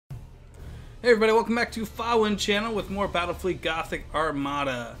Hey everybody, welcome back to Fawin channel with more Battlefleet Gothic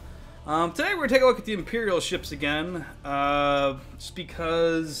Armada. Today we're going to take a look at the Imperial ships again, just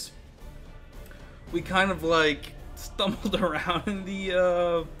because we kind of like stumbled around in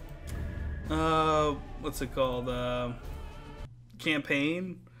the, what's it called,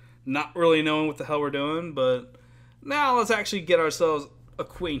 campaign, not really knowing what the hell we're doing, but now let's actually get ourselves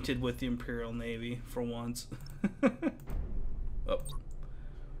acquainted with the Imperial Navy for once. Oh.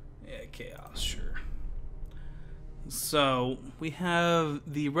 Yeah, chaos, sure. So, we have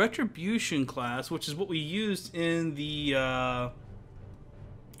the Retribution class, which is what we used in the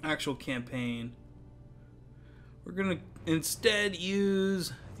actual campaign. We're going to instead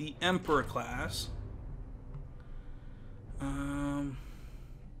use the Emperor class.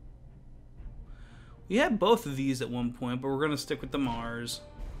 We had both of these at one point, but we're going to stick with the Mars.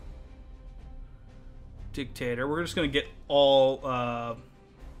 Dictator. We're just going to get all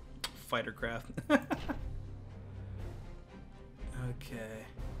fighter craft. Okay.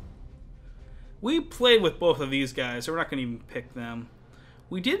 We played with both of these guys, so we're not going to even pick them.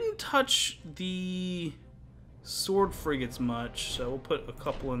 We didn't touch the sword frigates much, so we'll put a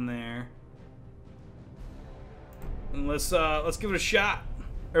couple in there. And let's give it a shot.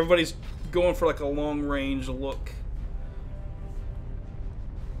 Everybody's going for like a long range look.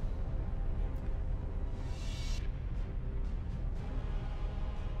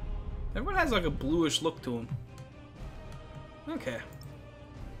 Everyone has like a bluish look to them. Okay.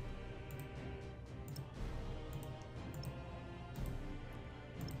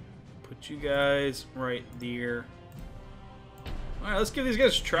 Put you guys right there. Alright, let's give these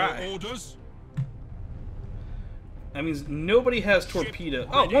guys a try. Orders. That means nobody has torpedo.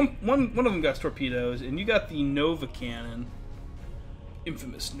 Oh, one of them got torpedoes, and you got the Nova Cannon.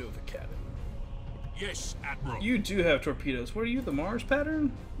 Infamous Nova Cannon. Yes, Admiral. You do have torpedoes. What are you, the Mars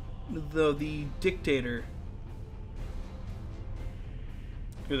pattern? The Dictator.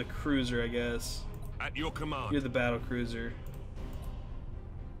 You're the cruiser, I guess. At your command. You're the battle cruiser.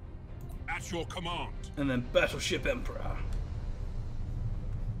 At your command. And then Battleship Emperor.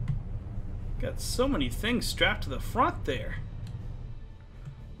 Got so many things strapped to the front there.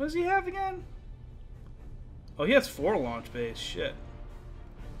 What does he have again? Oh, he has 4 launch bays. Shit.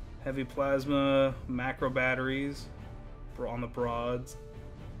 Heavy plasma, macro batteries on the broads.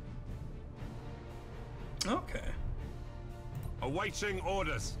 Okay. Awaiting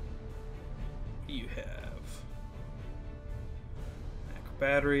orders. You have macro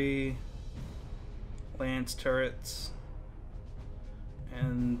battery, lance turrets,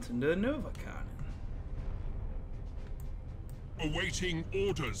 and the Nova Cannon. Awaiting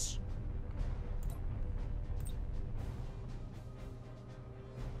orders.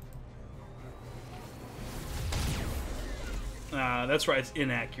 That's right, it's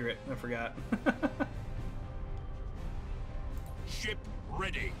inaccurate. I forgot. Ship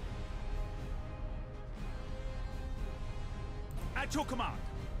ready. At your command.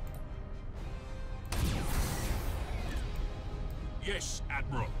 Yes,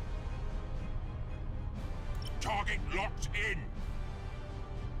 Admiral. Target locked in.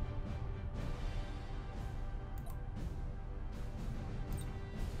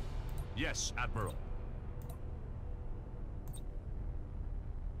 Yes, Admiral.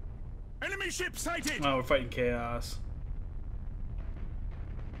 Enemy ship sighted! Oh, we're fighting chaos.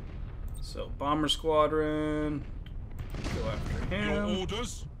 So, bomber squadron. Go after him. Your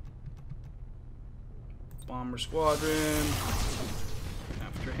orders? Bomber squadron.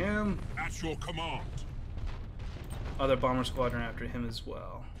 After him. At your command. Other bomber squadron after him as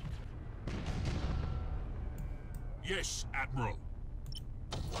well. Yes, Admiral.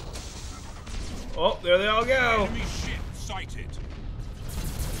 Oh, there they all go. Enemy ship sighted.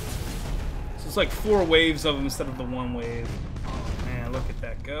 So it's like 4 waves of them instead of the 1 wave. Oh man, look at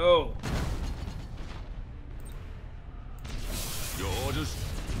that go. Your orders?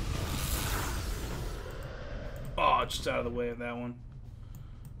 Oh, just out of the way of that one.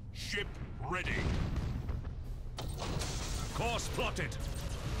 Ship ready. Course plotted.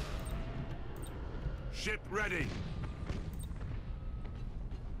 Ship ready.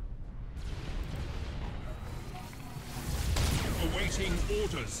 Awaiting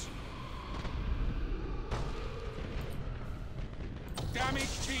orders.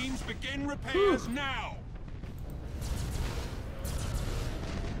 Damage teams begin repairs now.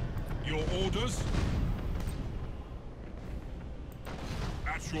 Your orders?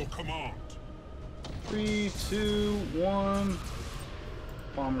 At your command. 3, 2, 1.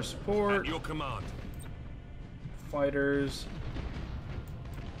 Bomber support. At your command. Fighters.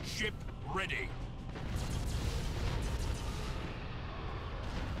 Ship ready.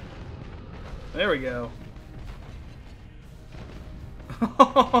 There we go.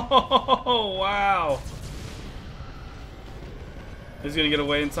 Oh, wow. He's gonna get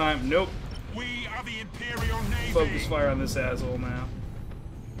away in time. Nope. We are the Imperial Navy. Focus fire on this asshole now.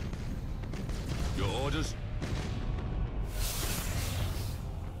 Your orders?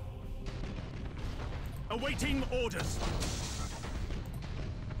 Awaiting orders.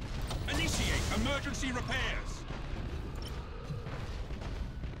 Initiate emergency repairs.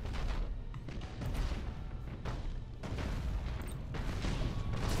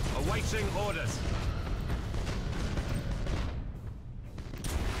 Awaiting orders.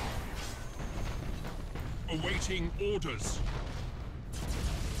 Awaiting orders.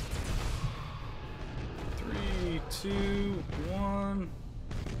 3, 2, 1.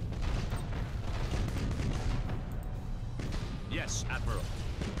 Yes, Admiral.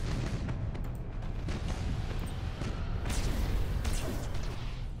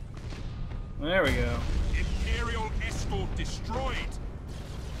 There we go. Imperial escort destroyed.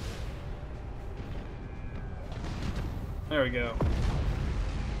 There we go.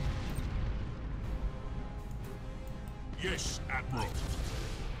 Yes, Admiral.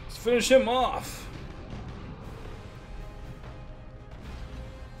 Let's finish him off.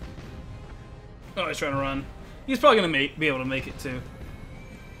 Oh, he's trying to run. He's probably gonna be able to make it too.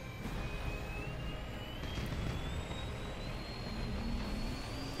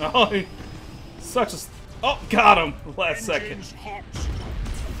 Oh, such a... Oh, got him! Last second. Engines hot.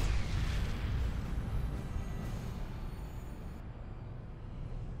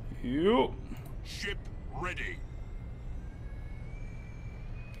 You. Ship ready.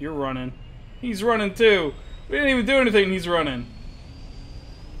 You're running. He's running too. We didn't even do anything and he's running.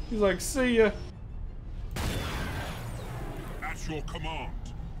 He's like, see ya. At your command.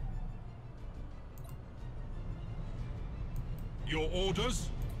 Your orders?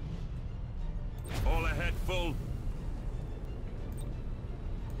 All ahead full.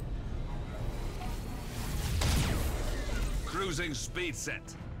 Cruising speed set.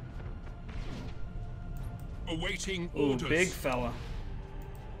 Awaiting Ooh, orders. big fella.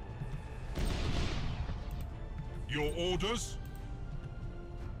 Your orders?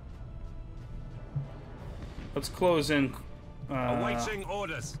 Let's close in Awaiting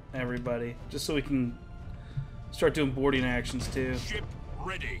orders. everybody, just so we can start doing boarding actions too. Ship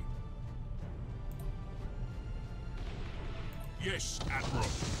ready. Yes, Admiral.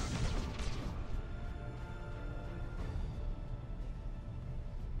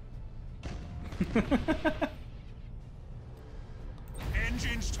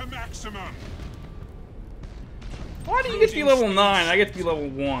 Engines to maximum. Why do you get to be level 9? I get to be level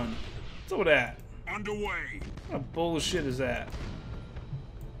 1. What's up with that? Underway. What kind of bullshit is that?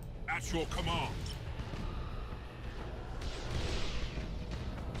 At your command.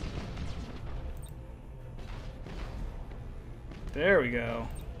 There we go.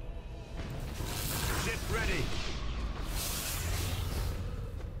 Ship ready.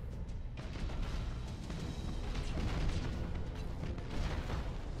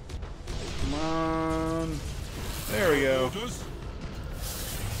 Come on. There we go. Orders.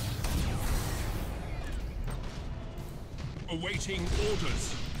 Awaiting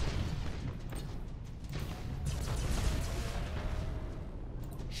orders.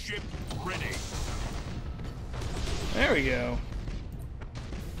 Ship ready. There we go.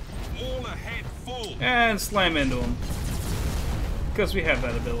 All ahead full. And slam into him. Because we have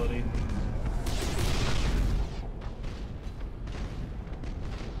that ability.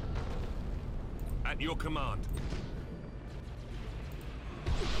 At your command.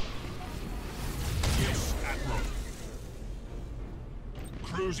 Yes, Admiral.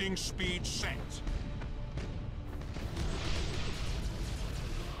 Cruising speed set.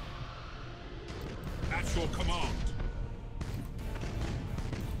 At your command.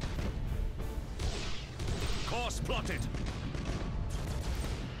 Course plotted.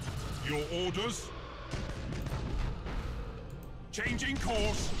 Your orders? Changing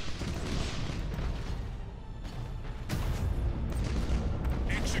course.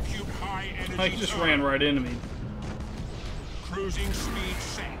 Execute high energy. Oh, he just turn. ran right into me. Cruising speed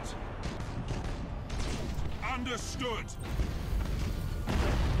set. Understood.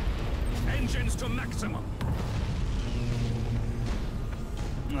 Engines to maximum.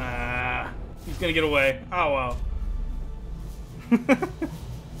 Ah, he's gonna get away. Oh well.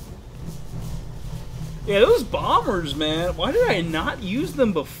 Yeah, those bombers, man. Why did I not use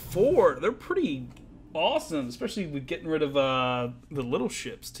them before? They're pretty awesome, especially with getting rid of the little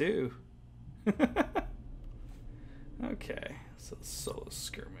ships too. Okay, so solo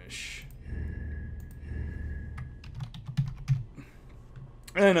skirmish.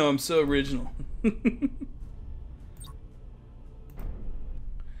 I know, I'm so original. Put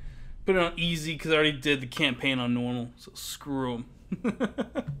it on easy because I already did the campaign on normal, so screw them.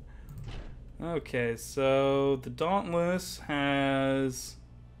 Okay, so the Dauntless has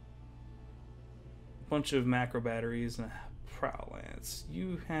a bunch of macro batteries and a prow lance.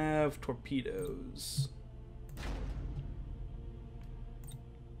 You have torpedoes.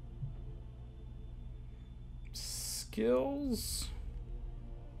 Skills.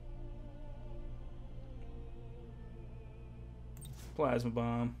 Plasma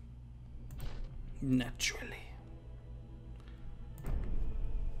bomb. Naturally.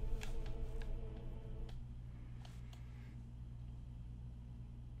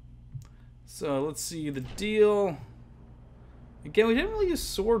 So let's see the deal. Again, we didn't really use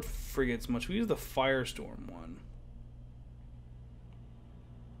sword frigates much. We used the Firestorm one.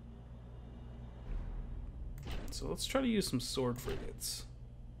 So let's try to use some sword frigates.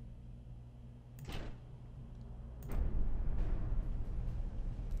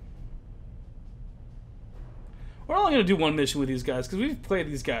 We're only going to do one mission with these guys because we've played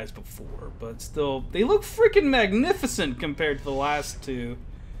these guys before, but still, they look freaking magnificent compared to the last two.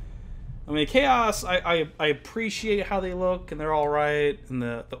 I mean, Chaos, I appreciate how they look, and they're alright, and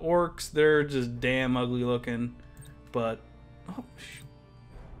the Orcs, they're just damn ugly looking, but oh,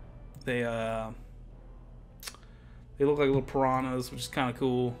 they look like little piranhas, which is kind of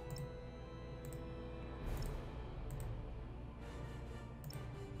cool.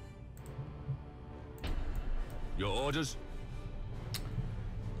 Your orders?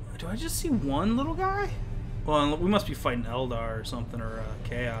 Do I just see one little guy? Well, we must be fighting Eldar or something, or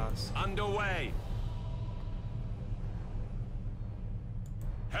Chaos. Underway.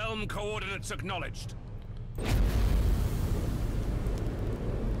 Helm coordinates acknowledged.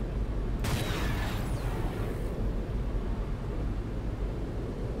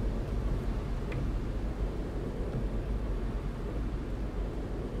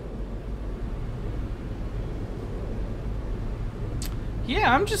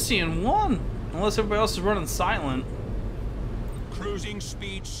 Yeah, I'm just seeing one. Unless everybody else is running silent. Cruising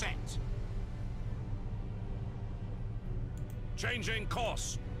speed set. Changing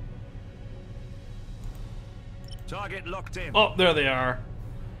course. Target locked in. Oh, there they are.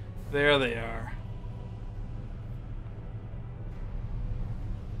 There they are.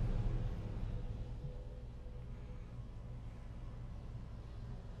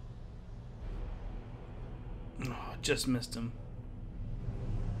 Oh, just missed him.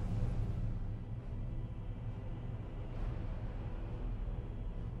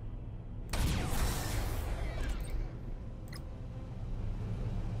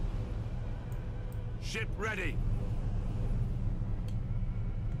 Ship ready.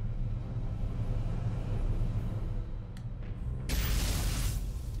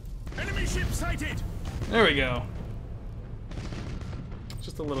 Enemy ship sighted. There we go.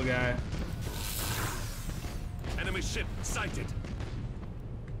 Just a little guy. Enemy ship sighted.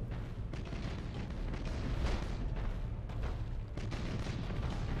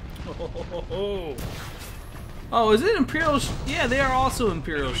 Oh, is it Imperial? Yeah, they are also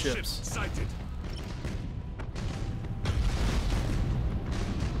Imperial Enemy ships. ship sighted.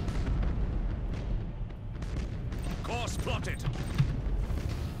 Course plotted.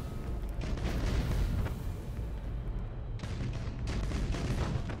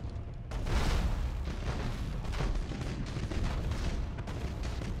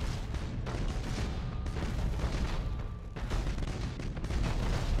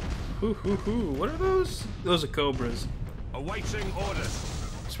 Hoo hoo hoo. What are those? Those are Cobras. Awaiting orders.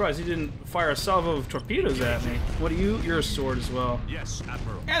 I'm surprised he didn't fire a salvo of torpedoes at me. What are you? You're a sword as well. Yes,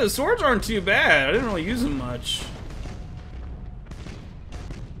 Admiral. Yeah, the swords aren't too bad. I didn't really use them much.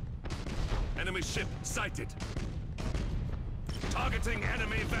 Enemy ship sighted. Targeting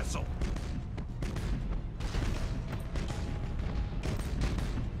enemy vessel.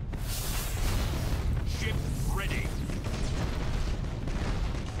 Ship ready.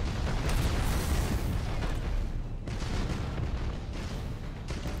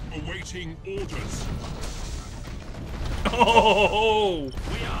 Awaiting orders. Oh!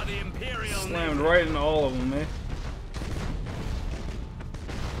 We are the Imperial Slammed Navy. right into all of them, eh?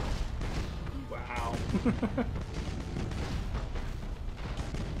 Wow.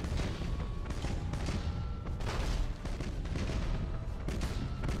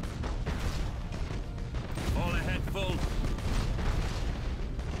 All ahead full.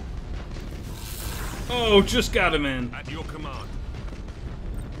 Oh, just got him in. At your command.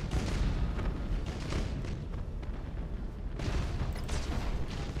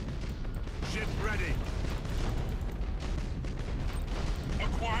 Ship ready.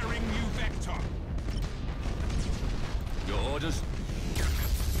 orders?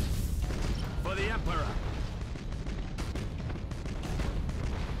 For the Emperor.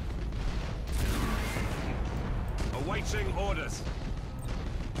 Awaiting orders.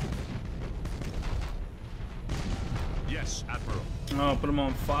 Yes, Admiral. Oh, put him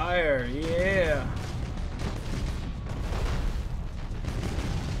on fire. Yeah.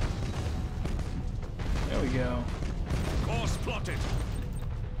 There we go. Course plotted.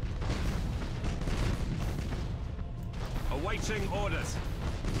 Awaiting orders.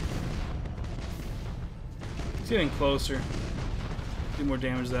 He's getting closer. Do more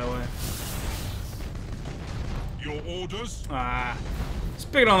damage that way. Your orders? Ah. Let's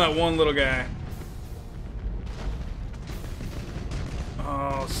pick it on that one little guy.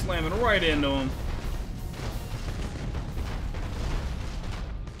 Oh, slamming right into him.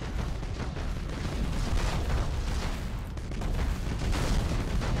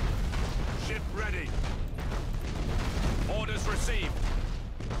 Ship ready. Orders received.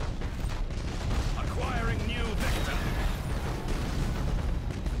 Acquiring new vector.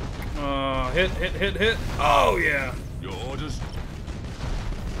 Hit. Oh, yeah. Your orders?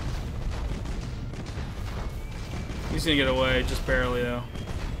 He's gonna get away, just barely, though.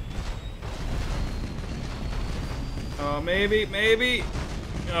 Oh, maybe.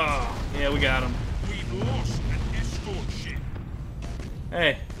 Oh, yeah, we got him. We've lost an escort ship.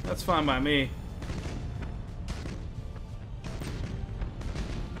 Hey, that's fine by me.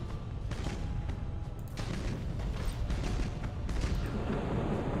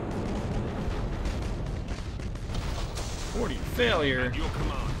 Failure. At your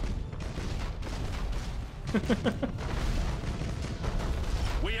command.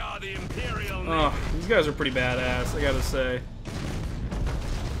 We are the Imperial Navy. Oh, these guys are pretty badass, I gotta say.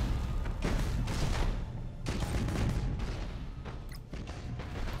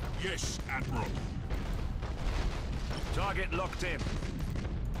 Yes, Admiral. Target locked in.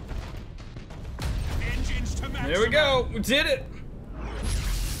 Engines to maximum. There we go. We did it.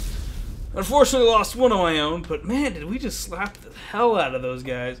 Unfortunately, lost one on my own, but man, did we just slap the hell out of those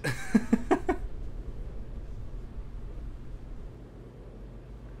guys.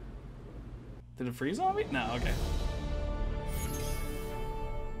 Did it freeze on me? No, okay.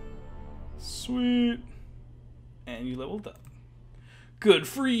 Sweet. And you leveled up. Good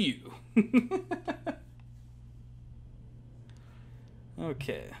for you.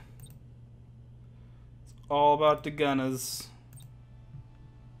 Okay. It's all about the gunners.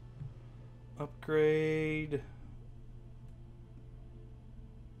 Upgrade.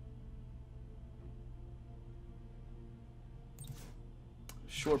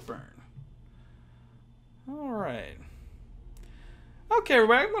 Short burn. Alright. Okay,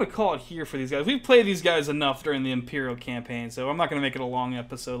 everybody, I'm going to call it here for these guys. We've played these guys enough during the Imperial campaign, so I'm not going to make it a long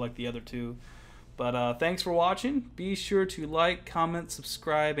episode like the other two. But thanks for watching. Be sure to like, comment,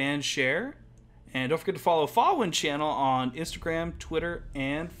 subscribe, and share. And don't forget to follow Fawin channel on Instagram, Twitter,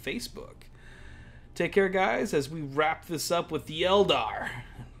 and Facebook. Take care, guys, as we wrap this up with the Eldar.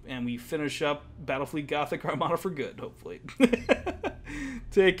 And we finish up Battlefleet Gothic Armada for good, hopefully.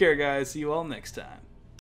 Take care, guys. See you all next time.